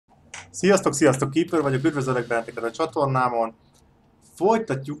Sziasztok, sziasztok, Keeper vagyok, üdvözöllek benneteket a csatornámon.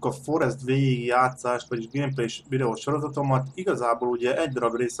 Folytatjuk a Forest végigjátszást, vagyis gameplay videós sorozatomat. Igazából ugye egy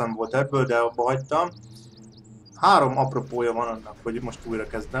darab részem volt ebből, de abba hagytam. 3 apropója van annak, hogy most újra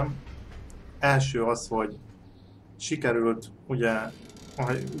kezdem. Első az, hogy sikerült ugye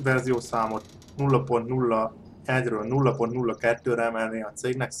a verziószámot 0.01-ről 0.02-re emelni a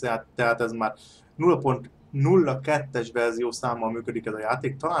cégnek, tehát ez már 0.02-es verziószámmal működik ez a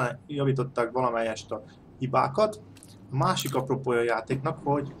játék. Talán javították valamelyest a hibákat. A másik apropója a játéknak,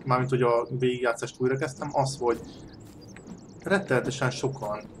 hogy mármint hogy a végigjátszást újra kezdtem, az, hogy rettenetesen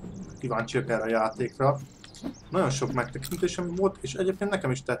sokan kíváncsiak erre a játékra. Nagyon sok megtekintésem volt, és egyébként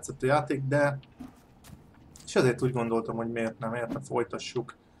nekem is tetszett a játék, de és ezért úgy gondoltam, hogy miért ne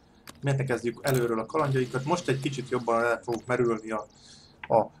folytassuk, miért ne kezdjük előről a kalandjaikat. Most egy kicsit jobban el fogok merülni a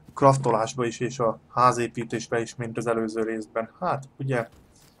craftolásba is, és a házépítésbe is, mint az előző részben. Hát, ugye,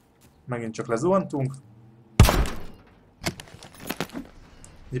 megint csak lezuhantunk.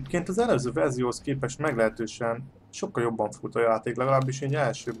 Egyébként az előző verzióhoz képest meglehetősen sokkal jobban fut a játék, legalábbis így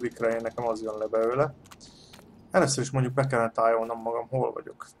első blikre én nekem az jön le belőle. Először is mondjuk be kellene tájolnom magam, hol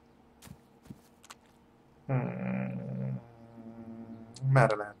vagyok.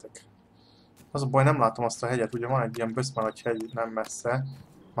 Merre lehetek? Az a baj, nem látom azt a hegyet, ugye van egy ilyen böszmenagy hegy nem messze,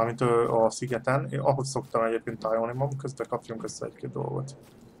 mármint a szigeten. Én ahhoz szoktam egyébként tájolni magam, közben kapjunk össze egy-két dolgot.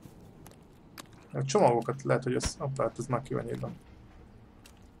 A csomagokat lehet, hogy lehet, ez már ki van írva.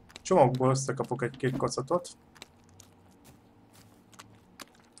 Csomagból összekapok egy-két kacatot.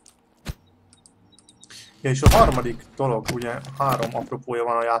 Ja, és a harmadik dolog, ugye 3 apropója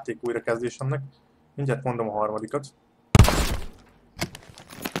van a játék újrakezdésemnek. Mindjárt mondom a harmadikat.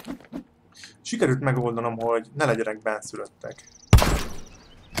 Sikerült megoldanom, hogy ne legyenek benszülöttek.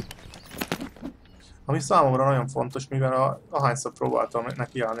 Ami számomra nagyon fontos, mivel ahányszor próbáltam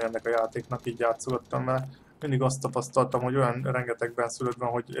nekiállni ennek a játéknak, így játszogattam vele, mindig azt tapasztaltam, hogy olyan rengeteg benszülött van,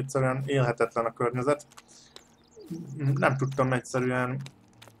 hogy egyszerűen élhetetlen a környezet. Nem tudtam egyszerűen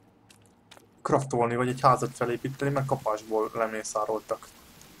craftolni, vagy egy házat felépíteni, mert kapásból lemészároltak.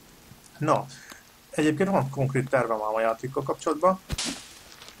 Na, egyébként van konkrét tervem ám a játékkal kapcsolatban.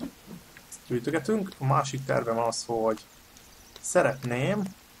 Gyűjtögetünk. A másik tervem az, hogy szeretném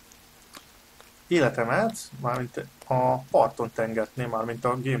életemet, mármint a parton tengetném, mármint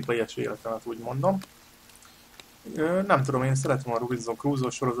a gameplayes életemet, úgy mondom. Nem tudom, én szeretem a Robinson Crusoe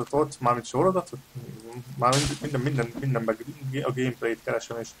sorozatot, mármint sorozatot, mármint mindenben a gameplayt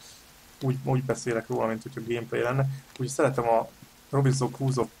keresem, és úgy beszélek róla, mint hogyha gameplay lenne. Úgyhogy szeretem a Robinson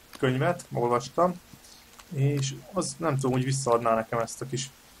Crusoe könyvet, olvastam, és az nem tudom, hogy visszaadná nekem ezt a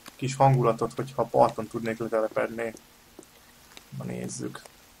kis hangulatot, hogyha parton tudnék letelepedni. Na nézzük.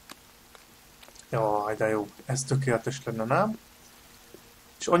 Jaj, de jó. Ez tökéletes lenne, nem?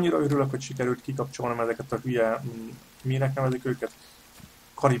 És annyira örülök, hogy sikerült kikapcsolnom ezeket a hülye, minek nevezik őket?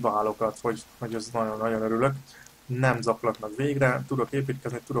 Karibálokat, hogy ez nagyon-nagyon örülök. Nem zaklatnak végre, tudok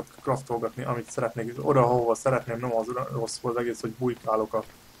építkezni, tudok craftolgatni, amit szeretnék, oda, ahova szeretném, nem az rossz az egész, hogy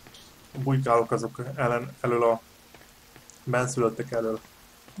bujkálok azok elől a benszülöttek elől.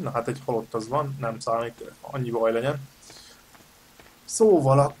 Na hát egy halott az van, nem számít, annyi baj legyen.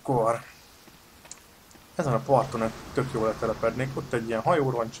 Szóval akkor ezen a parton tök jól letelepednék, ott egy ilyen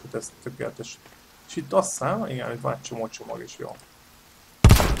hajóroncs, ez tökéletes. És itt azt hiszem, igen, itt van egy csomó csomag is, jó.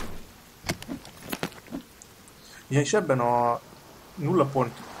 Ja, és ebben a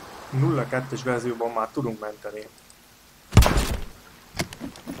 0.02-es verzióban már tudunk menteni.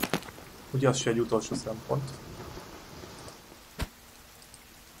 Ugye az se egy utolsó szempont.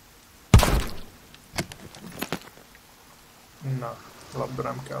 Na, labda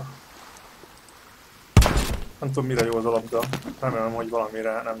nem kell. Nem tudom, mire jó az a labda. Remélem, hogy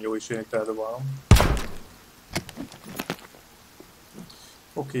valamire nem jó is, én itt eldobálom.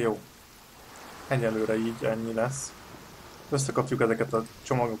 Oké, jó. Egyelőre így ennyi lesz. Összekapjuk ezeket a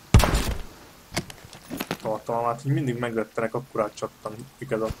csomagok tartalmát, így mindig megrettenek, akkurát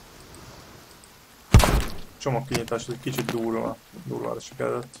csattantik ez a csomagkinyitás, egy kicsit durvára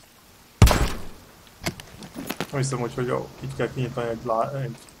sikerült. Nem hiszem, hogy így kell kinyitani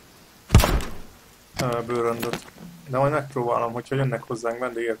egy bőröndöt. De majd megpróbálom, hogyha jönnek hozzánk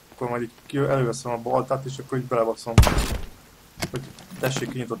vendégek, akkor majd így előveszem a baltát, és akkor így belebaszom, hogy tessék,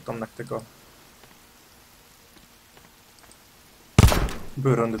 kinyitottam nektek a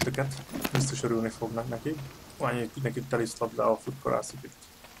bőröndötöket. Biztos örülni fognak neki. Van neki teliszlabdával futkorászik itt.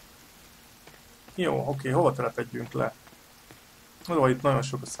 Jó, oké, hova telepedjünk le? Itt nagyon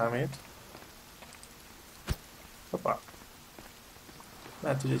sok a szemét. Hoppá.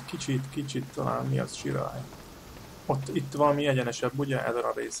 Lehet, hogy egy kicsit talán mi az sirály. Itt valami egyenesebb, ugye, ezen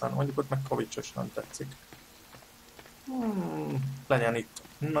a részen. Mondjuk ott meg kavicsos, nem tetszik. Legyen itt.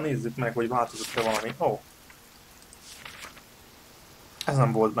 Na nézzük meg, hogy változott-e valami. Ó. Ez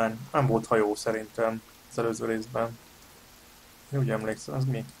nem volt benne. Nem volt hajó szerintem az előző részben. Én úgy emlékszem, az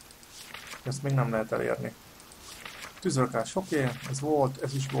mi? Ezt még nem lehet elérni. Tűzrakás, oké, ez volt,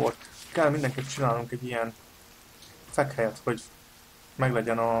 ez is volt. Kell mindenképp csinálnunk egy ilyen fekhelyet, hogy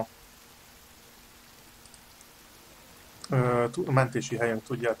meglegyen a mentési helyünk,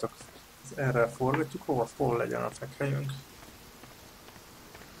 tudjátok. Erre forgatjuk, hol legyen a fekhelyünk.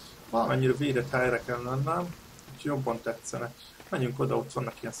 Valamennyire védett helyre kell lennem, hogy jobban tetszene. Menjünk oda, ott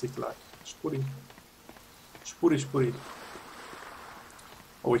vannak ilyen sziklák. Spuri. Spuri, spuri.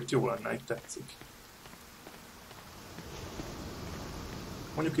 Ó, itt jó lenne, itt tetszik.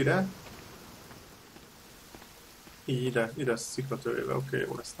 Mondjuk ide. Így ide sziklatőjével, oké,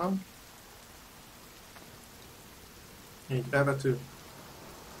 jó lesz, nem? Így elvető.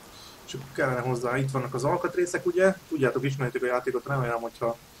 És akkor kellene hozzá, itt vannak az alkatrészek, ugye? Tudjátok, ismerjétek a játékot, remélem,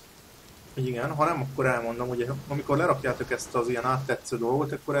 hogyha... Igen, ha nem, akkor elmondom, ugye, amikor lerakjátok ezt az ilyen áttetsző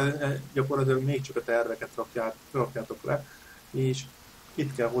dolgot, akkor gyakorlatilag még csak a terveket rakjátok le, és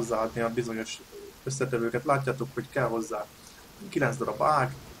itt kell hozzáadni a bizonyos összetevőket. Látjátok, hogy kell hozzá 9 darab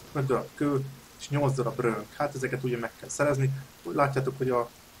ág, 5 darab kő és 8 darab rönk. Hát ezeket ugye meg kell szerezni. Látjátok, hogy a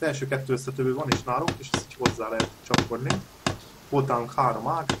első 2 összetevő van is nálunk, és ezt így hozzá lehet csapkodni. Volt nálunk 3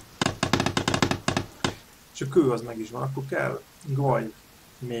 ág, és a kő az meg is van, akkor kell gaj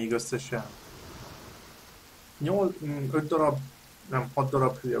még összesen 5 darab, nem 6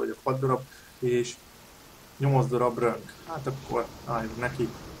 darab, hülye vagyok, 6 darab, és 8 darab rönk. Hát akkor álljunk neki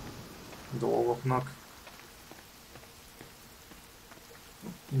dolgoknak.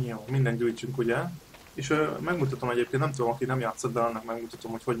 Jó, mindent gyűjtsünk, ugye? És megmutatom egyébként, nem tudom, aki nem játszott, de annak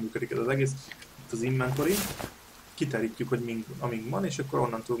megmutatom, hogy működik ez az egész. Itt az inventory. Kiterítjük, hogy amíg van, és akkor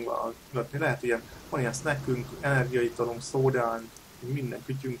onnan tudunk válogatni. Lehet ilyen, van ilyen snackünk, energiaitalunk, szódánk, minden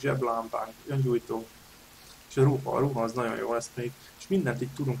kütyünk, zseblámpánk, öngyújtó. És a ruha az nagyon jó lesz még. És mindent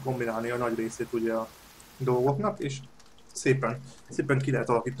így tudunk kombinálni a nagy részét ugye a dolgoknak, és szépen ki lehet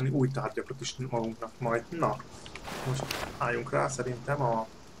alakítani új tárgyakat is magunknak majd. Na, most álljunk rá szerintem a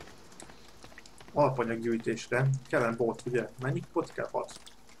alapanyaggyűjtésre. Kellene bot, ugye? Mennyi bot kell? 6.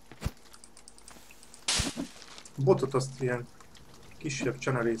 Botot azt ilyen kisebb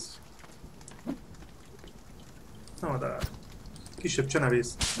csenevész. Na de kisebb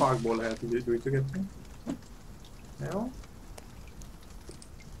csenevész fákból lehet így gyűjtögetni. Jó.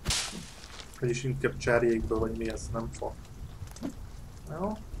 Vagyis inkább cserjékből, vagy mi ez, nem fa.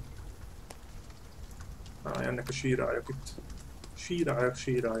 Jó. Na, jönnek a sírályok itt.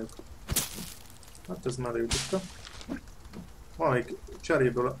 Sírályok. Hát ez már ütötte. Valamelyik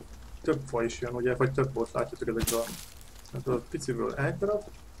cseréből több fa is jön, ugye, vagy több volt, látjátok ezekből a piciből egy darab,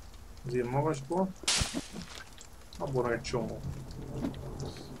 az ilyen magasból, abból meg egy csomó.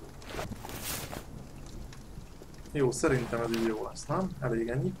 Jó, szerintem ez így jó lesz, nem? Elég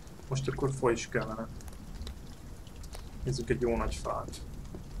ennyi. Most akkor fa is kellene. Nézzük egy jó nagy fát.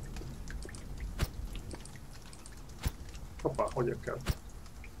 Hoppá, hogy kell?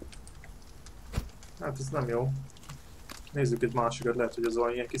 Hát ez nem jó. Nézzük egy másikat, lehet, hogy az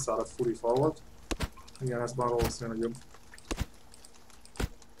olyan ilyen kiszáradt furi fa volt. Igen, ez már valószínűleg jobb.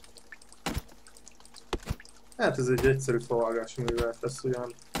 Hát ez egy egyszerű favágási művelet lesz,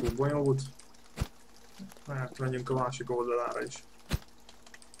 olyan túl bonyolult. Hát menjünk a másik oldalára is.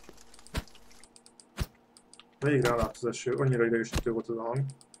 Végre elállt az eső, annyira idegesítő volt az a hang.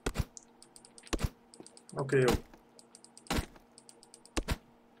 Oké, jó.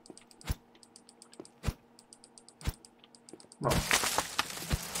 Na,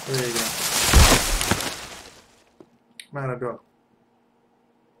 végre. Merre dől?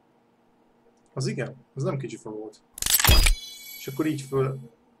 Az igen, az nem kicsi fa volt. És akkor így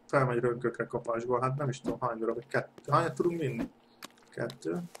felmegy rönkökre kapásból, hát nem is tudom hány darab, 2. Hányat tudunk vinni?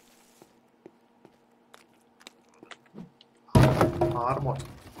 2. 3.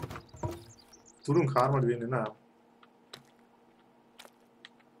 Tudunk 3 vinni? Nem.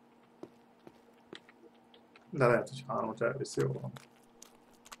 De lehet, hogy 3 elvisz, jó van.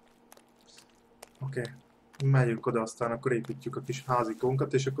 Oké. Megyünk oda, aztán akkor építjük a kis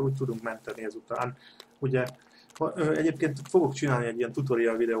házikónkat, és akkor úgy tudunk menteni ezután. Ugye, egyébként fogok csinálni egy ilyen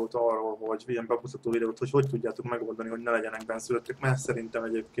tutorial videót arról, vagy ilyen bemutató videót, hogy tudjátok megoldani, hogy ne legyenek benszülöttek, mert szerintem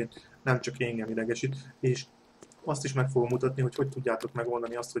egyébként nem csak engem idegesít, és azt is meg fogom mutatni, hogy tudjátok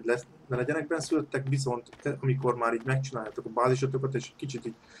megoldani azt, hogy ne legyenek benszülöttek, viszont amikor már így megcsináljátok a bázisotokat, és kicsit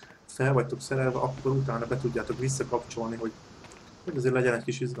így fel vagytok szerelve, akkor utána be tudjátok visszakapcsolni, hogy azért legyen egy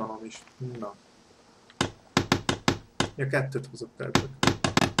kis izgalom is. Na. Ja, 2-t hozott eltök.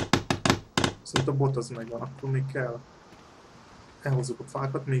 Viszont a bot az megvan, akkor még kell. Elhozzuk a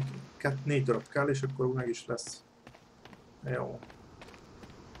fákat, még 4 darab kell, és akkor meg is lesz. Jó.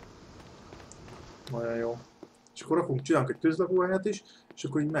 Nagyon jó. És akkor rakunk, csinálunk egy tűzlakóhelyet is, és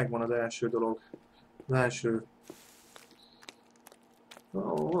akkor így megvan az első dolog. Az első...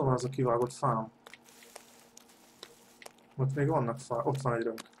 Hol van az a kivágott fám? Ott még vannak fák, ott van egy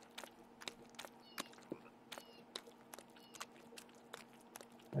rönk.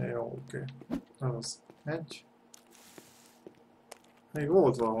 Jó, oké. Ez az. Egy. Még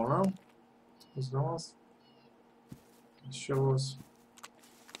volt valahol, nem? Ez nem az. Ez se az.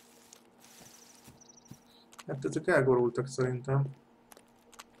 Hát ezek elgorultak szerintem.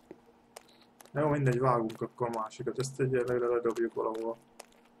 Jó, mindegy, vágunk akkor másikat. Ezt egyelőre ledobjuk valahol.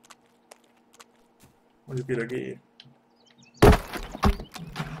 Mondjuk ide G.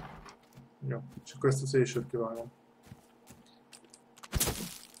 Jó, és akkor ezt a szélsőt kivágom.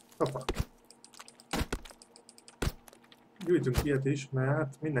 Hoppá. Gyűjtünk ilyet is,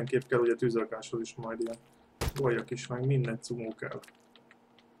 mert mindenképp kell ugye tűzrakáshoz is majd ilyen golyak is, meg minden cumó kell.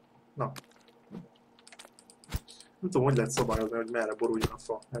 Na. Nem tudom, hogy lehet szabályozni, hogy merre boruljon a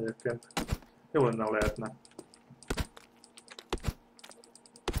fa egyébként. Jó lenne, ha lehetne.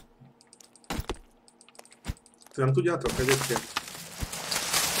 Te nem tudjátok egyébként?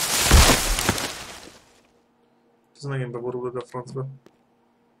 Ez megint beborul a francba.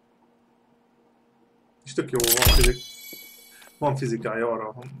 És tök jó van fizikája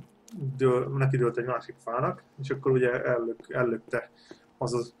arra, neki dőlt egy másik fának, és akkor ugye ellökte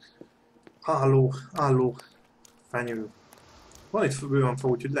az az álló fenyő. Van itt bőven fa,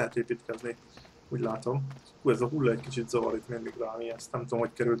 úgyhogy lehet építkezni, úgy látom. Ez a hulla egy kicsit zavar itt mindig rám, ezt nem tudom,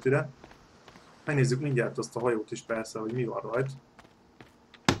 hogy került ide. Megnézzük mindjárt azt a hajót is persze, hogy mi van rajt.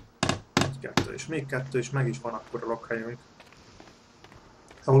 1, 2, és még 2, és meg is van akkor a lakhelyünk.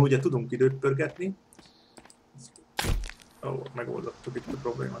 Ahol ugye tudunk időt pörgetni. Ó, megoldottuk itt a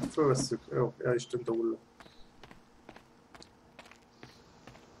problémát. Fölvesszük, jó, el is tűnt a hulla.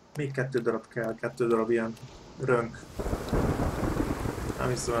 Még 2 darab kell, 2 darab ilyen rönk. Nem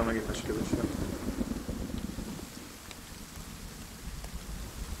hiszem el megint esküvősen.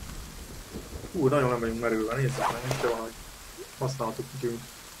 Nagyon nem vagyunk merülve, nézzük meg, mint van, hogy használhatok nekünk.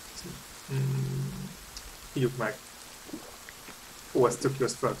 Hívjuk meg. Ó, ez tök jó,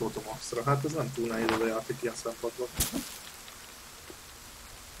 ezt feltoltom maxra. Hát ez nem túl nehéz ez a játék ilyen szempontból.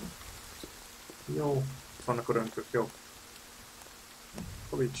 Jó, vannak a rönkök, jó.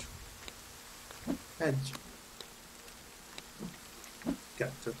 Kovics. 1.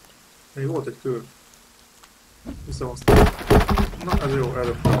 2. Még volt egy kő. Viszem azt. Na, ez jó,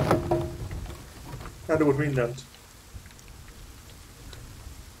 eldobott mindent.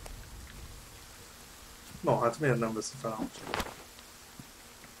 Na, hát miért nem veszi fel a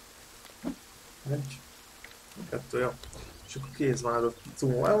 1. 2, jó. És akkor kész van ez a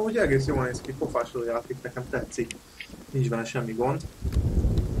cumó. Úgy egész jól néz ki, pofás a játék, nekem tetszik. Nincs benne semmi gond.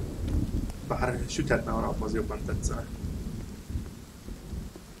 Bár sütetne a nap, az jobban tetszene.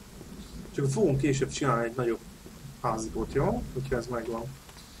 Csak fogunk később csinálni egy nagyobb házikót, jó? Hogyha ez megvan.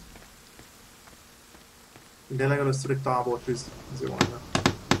 De legelőször egy távoltűz, ez jó lenne.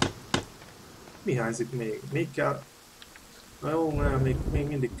 Mi hiányzik még? Még kell... Na jó, nem, még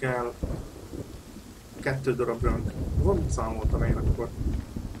mindig kell 2 darab rönk. Van, számoltam én akkor.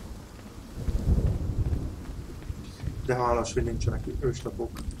 De hálás, hogy nincsenek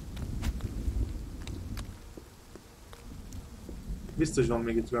őslapok. Biztos van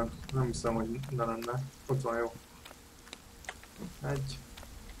még itt rönk. Nem hiszem, hogy ne lenne. Ott van, jó. 1,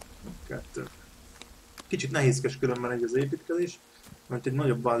 2. Kicsit nehézkes különben egy az építkezés, mert egy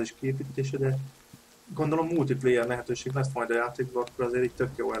nagyobb bázis kiépítése, de gondolom multiplayer lehetőség lesz majd a játékban, akkor azért itt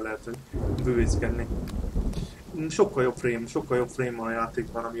tök jó el lehet bővészkedni. Sokkal jobb frame van a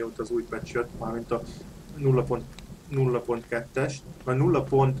játékban, amióta az új patch jött, mármint a 0.0.2-es, vagy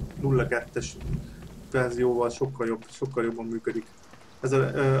 0.02-es verzióval sokkal jobban működik. Ez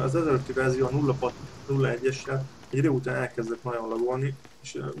az ezelőtti verzió a 0.01-essel egy idő után elkezdett nagyon lagolni,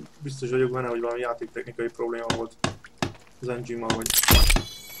 és biztos vagyok benne, hogy valami játéktechnikai probléma volt az engine-mal, hogy...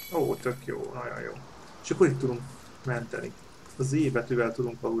 Ó, tök jó, nagyon jó. És akkor itt tudunk menteni. A Z betűvel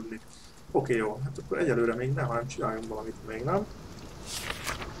tudunk aludni. Oké, jó, hát akkor egyelőre még nem, hanem csináljunk valamit még nem.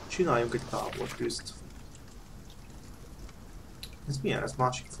 Csináljunk egy távoltűzt. Ez milyen? Ez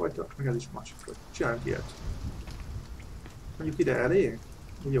másik fajta? Meg ez is másik fajta. Csináljunk ilyet. Mondjuk ide elég?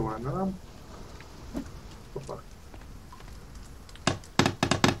 Jó lenne, nem? Hoppá.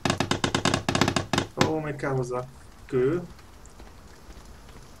 Ó, még kell hozzá kő.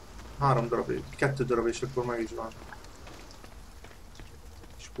 3 darab, 2 darab és akkor meg is van.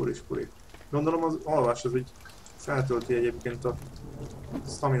 Spuri. Gondolom az alvás az így feltölti egyébként a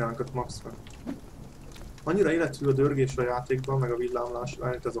staminánkat maximum. Annyira életű a dörgés a játékban, meg a villámlás,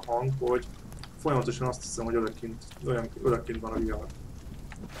 ez a hang, hogy folyamatosan azt hiszem, hogy odakint van a vihar.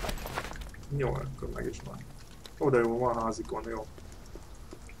 Jó, akkor meg is van. Oda jó, van házikon, jó.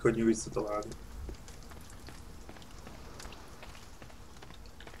 Könnyű visszatalálni.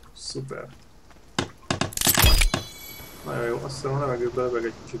 Szuper. Nagyon jó, azt hiszem a levegőbe leveg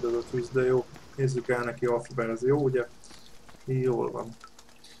egy kicsit az a tűz, de jó. Nézzük el neki alfa verzió, ugye? Jól van.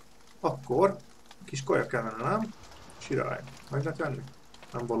 Akkor kis kaja kellene, nem? Sirály. Meg lehet venni?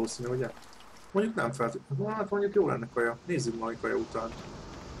 Nem valószínű, ugye? Mondjuk nem feltétlenül. Hát mondjuk jó lenne kaja. Nézzük majd kaja után.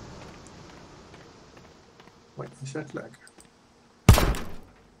 Vagy esetleg.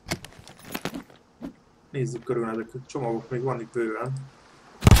 Nézzük körül ezek a csomagok, még van itt bőven.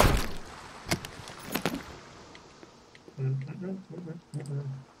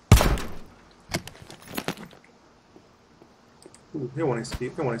 Jól néz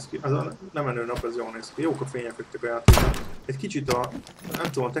ki, jól néz ki. Az a lemenő nap, ez jól néz ki. Jók a fények jöttek a játékban. Egy kicsit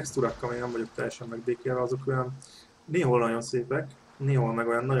nem tudom, a textúrákkal még nem vagyok teljesen megbékélve, azok olyan néhol nagyon szépek, néhol meg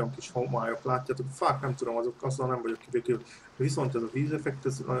olyan nagyon kis homályok, látjátok. A fák nem tudom, azok azzal nem vagyok kibékélve. Viszont ez a vízeffekt,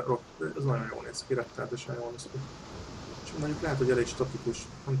 ez nagyon jól néz ki, rettenetesen jól néz ki. És mondjuk lehet, hogy elég statikus.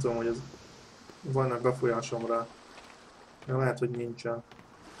 Nem tudom, hogy ez vannak befolyásom rá. De lehet, hogy nincsen.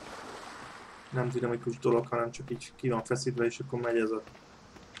 Nem dinamikus dolog, hanem csak így ki van feszítve, és akkor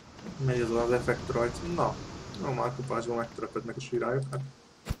megy ez az effekt rajta. Na, normál kupásban megterepednek a sirályok, hát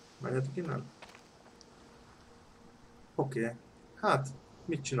menjetek innen. Oké. Hát,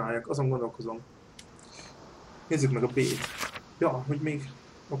 mit csináljak? Azon gondolkozom. Nézzük meg a B-t. Ja, hogy még...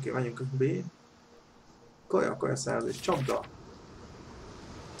 Oké, menjünk a B. Kaja szerzés, csapda.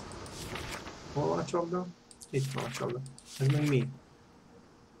 Hol van a csapda? Itt van a csapda. Ez még mi?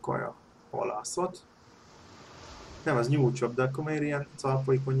 Kaja. Halászat. Nem, ez nyúlcsapda, akkor miért ilyen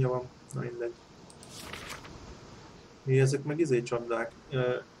cápaikonja van? Na mindegy. Mi ezek meg csapdák?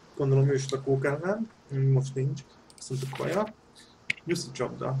 Gondolom őstakók ellen, most nincs. Viszont a kaja. Nyuszi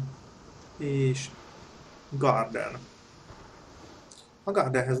csapda. És garden. A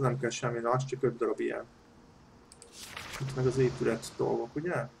gardenhez nem kell semmi más, csak 5 darab ilyen. Itt meg az épület dolgok,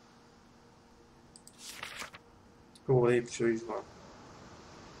 ugye? Ó, lépcső is van.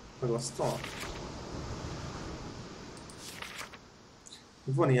 Meg asztal.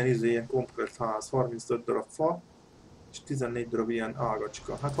 Van ilyen komplet ház, 35 darab fa, és 14 darab ilyen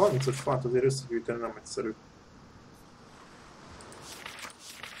ágacska. Hát 35 fát azért összegyűjteni nem egyszerű.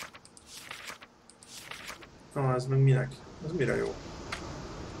 Na, ez meg minek? Ez mire jó?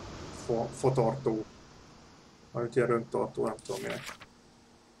 Fatartó. Amit ilyen rönttartó, nem tudom minek.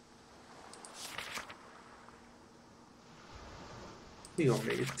 Mi van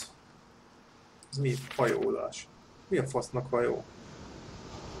még itt? Ez mi? Hajózás. Mi a fasznak hajó?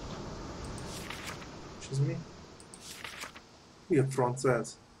 És ez mi? Mi a franc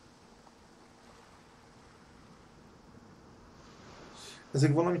ez?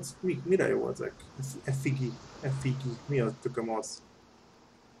 Ezek valamit... Mire jó ezek? Effigi. Mi az tököm az?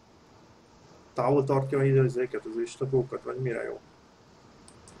 Távol tartja ezeket az őstatókat, vagy mire jó?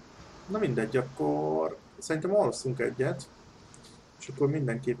 Na mindegy, akkor... Szerintem alszunk egyet. És akkor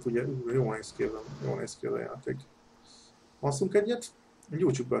mindenképp ugye, jól néz ki ez a játék. Alszunk egyet,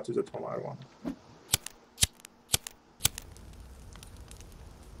 gyújtsuk be a tüzet, ha már van.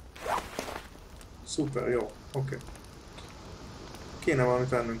 Szuper, jó, oké. Kéne valamit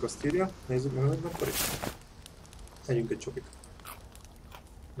vennünk, azt írja. Nézzük meg, hogy akkor is. Együnk egy csokit.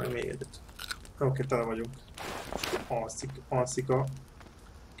 Meg még egyet. Oké, tele vagyunk. Alszik a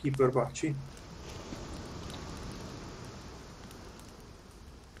Keeper bácsi.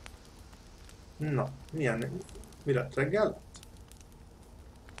 Na, mi lett reggel lett?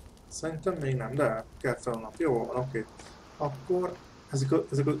 Szerintem még nem, de kell fel a nap. Jó van, oké. Akkor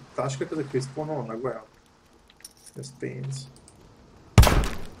ezek a táskák, ezek respawnolnak vajon? Ez pénz.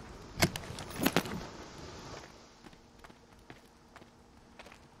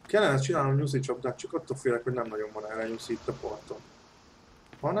 Kellene csinálnom nyuszi csapdát, csak attól félek, hogy nem nagyon van erre nyuszi itt a parton.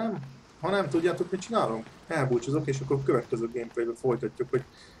 Ha nem tudjátok, mit csinálunk? Elbúcsúzok, és akkor a következő gameplayben folytatjuk, hogy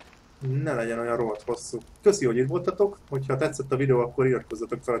ne legyen olyan rohadt hosszú. Köszi, hogy itt voltatok, hogyha tetszett a videó, akkor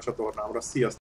iratkozzatok fel a csatornámra. Sziasztok!